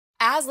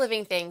As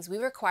living things, we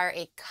require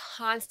a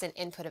constant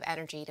input of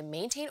energy to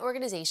maintain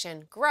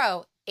organization,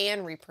 grow,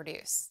 and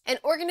reproduce. And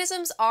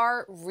organisms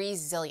are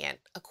resilient,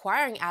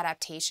 acquiring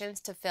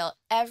adaptations to fill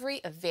every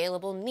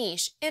available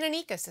niche in an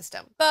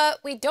ecosystem. But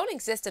we don't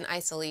exist in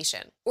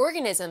isolation.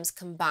 Organisms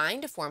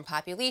combine to form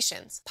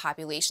populations.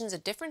 Populations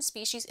of different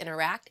species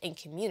interact in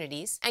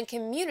communities, and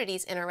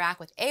communities interact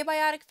with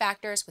abiotic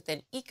factors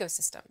within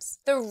ecosystems.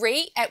 The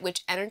rate at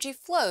which energy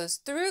flows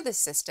through the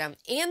system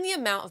and the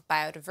amount of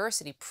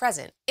biodiversity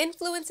present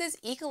influences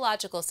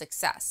ecological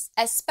success,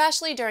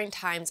 especially during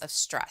times of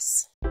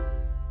stress.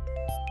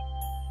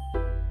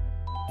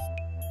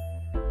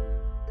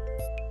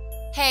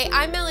 Hey,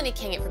 I'm Melanie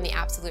Kingett from the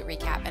Absolute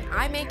Recap, and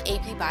I make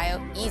AP Bio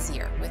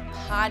easier with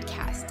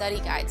podcasts, study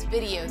guides,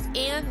 videos,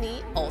 and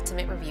the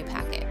ultimate review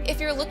packet.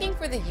 If you're looking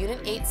for the Unit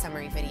 8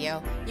 summary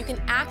video, you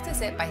can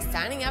access it by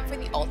signing up for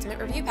the ultimate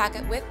review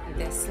packet with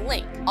this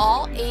link.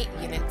 All 8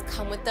 units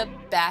come with the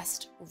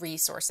best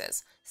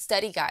resources,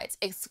 study guides,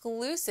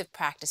 exclusive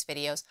practice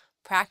videos,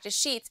 practice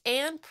sheets,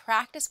 and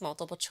practice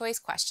multiple choice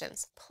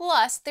questions.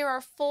 Plus, there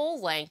are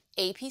full-length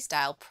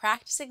AP-style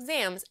practice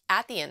exams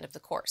at the end of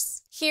the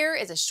course. Here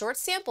is a short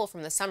sample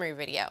from the summary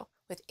video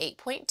with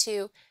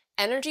 8.2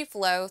 Energy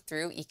Flow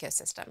Through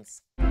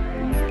Ecosystems.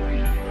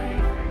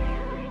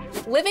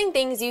 Living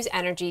things use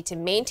energy to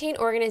maintain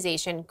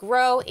organization,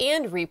 grow,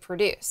 and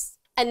reproduce.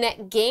 A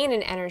net gain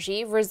in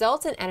energy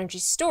results in energy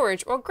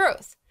storage or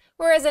growth,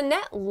 whereas a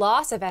net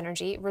loss of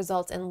energy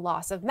results in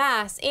loss of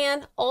mass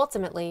and,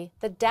 ultimately,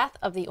 the death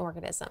of the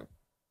organism.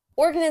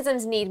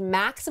 Organisms need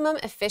maximum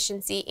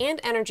efficiency and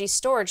energy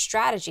storage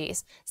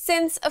strategies,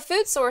 since a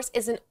food source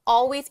isn't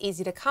always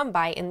easy to come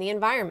by in the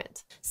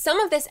environment. Some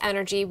of this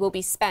energy will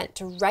be spent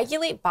to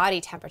regulate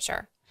body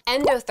temperature.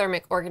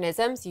 Endothermic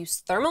organisms use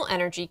thermal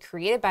energy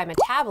created by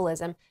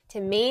metabolism to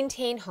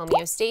maintain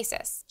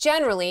homeostasis.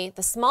 Generally,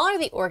 the smaller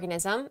the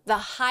organism, the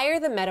higher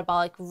the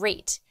metabolic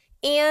rate,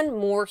 and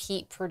more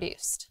heat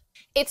produced.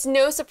 It's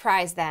no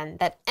surprise then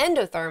that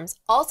endotherms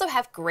also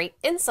have great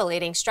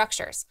insulating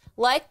structures,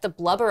 like the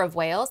blubber of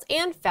whales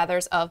and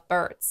feathers of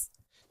birds.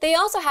 They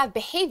also have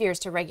behaviors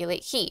to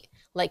regulate heat,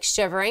 like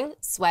shivering,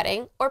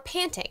 sweating, or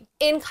panting.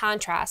 In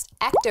contrast,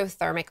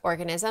 ectothermic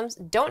organisms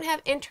don't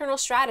have internal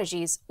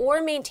strategies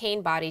or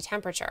maintain body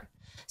temperature,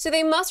 so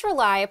they must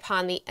rely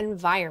upon the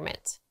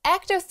environment.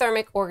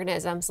 Ectothermic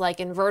organisms like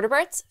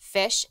invertebrates,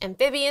 fish,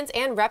 amphibians,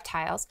 and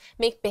reptiles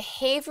make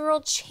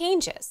behavioral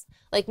changes,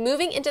 like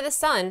moving into the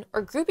sun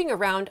or grouping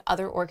around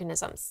other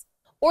organisms.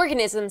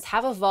 Organisms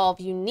have evolved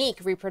unique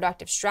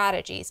reproductive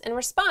strategies in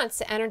response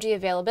to energy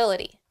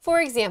availability. For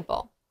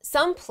example,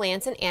 some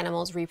plants and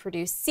animals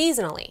reproduce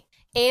seasonally.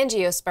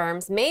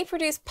 Angiosperms may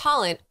produce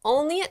pollen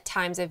only at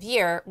times of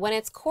year when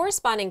its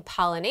corresponding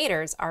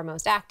pollinators are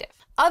most active.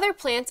 Other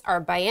plants are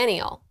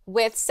biennial,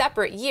 with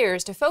separate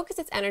years to focus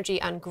its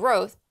energy on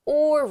growth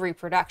or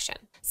reproduction.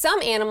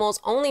 Some animals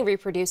only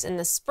reproduce in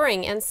the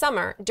spring and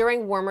summer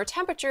during warmer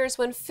temperatures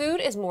when food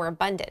is more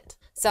abundant.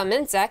 Some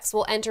insects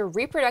will enter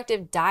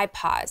reproductive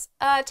diapause,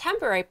 a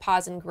temporary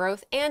pause in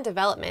growth and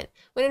development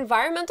when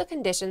environmental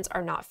conditions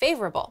are not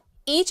favorable.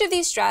 Each of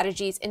these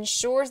strategies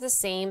ensures the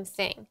same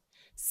thing: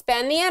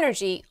 spend the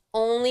energy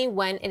only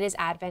when it is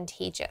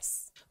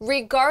advantageous.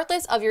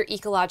 Regardless of your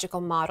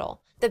ecological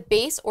model, the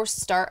base or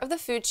start of the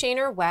food chain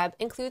or web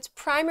includes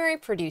primary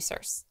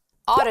producers.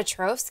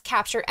 Autotrophs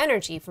capture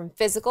energy from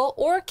physical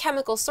or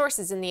chemical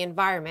sources in the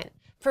environment,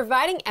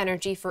 providing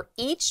energy for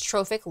each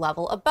trophic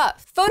level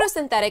above.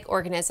 Photosynthetic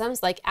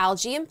organisms like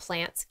algae and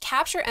plants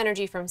capture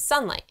energy from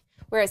sunlight,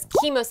 whereas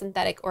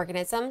chemosynthetic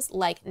organisms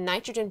like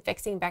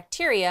nitrogen-fixing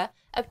bacteria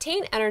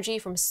obtain energy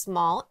from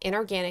small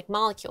inorganic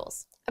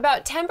molecules.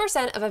 About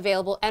 10% of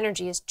available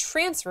energy is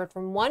transferred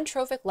from one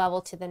trophic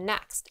level to the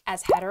next,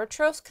 as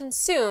heterotrophs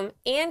consume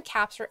and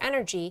capture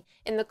energy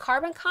in the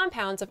carbon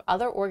compounds of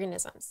other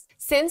organisms.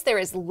 Since there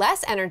is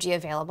less energy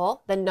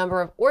available, the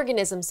number of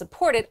organisms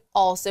supported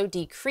also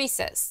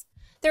decreases.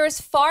 There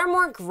is far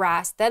more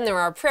grass than there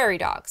are prairie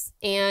dogs,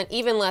 and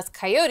even less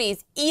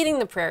coyotes eating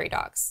the prairie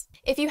dogs.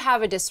 If you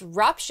have a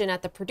disruption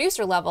at the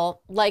producer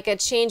level, like a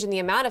change in the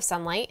amount of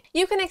sunlight,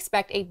 you can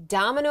expect a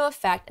domino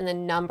effect in the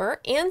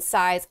number and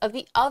size of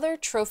the other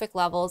trophic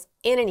levels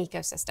in an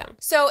ecosystem.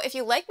 So if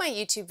you like my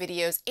YouTube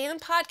videos and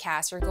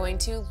podcasts, you're going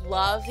to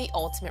love the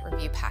Ultimate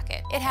Review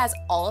Packet. It has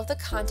all of the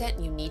content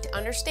you need to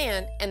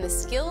understand and the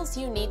skills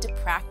you need to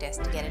practice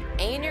to get an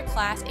A in your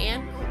class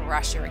and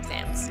crush your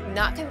exams.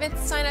 Not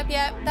convinced to sign up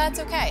yet? That's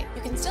okay.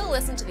 You can still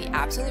listen to the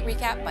Absolute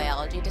Recap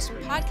Biology Edition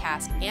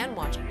podcast and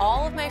watch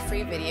all of my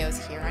free videos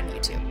here on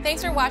YouTube.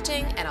 Thanks for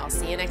watching, and I'll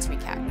see you next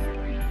recap.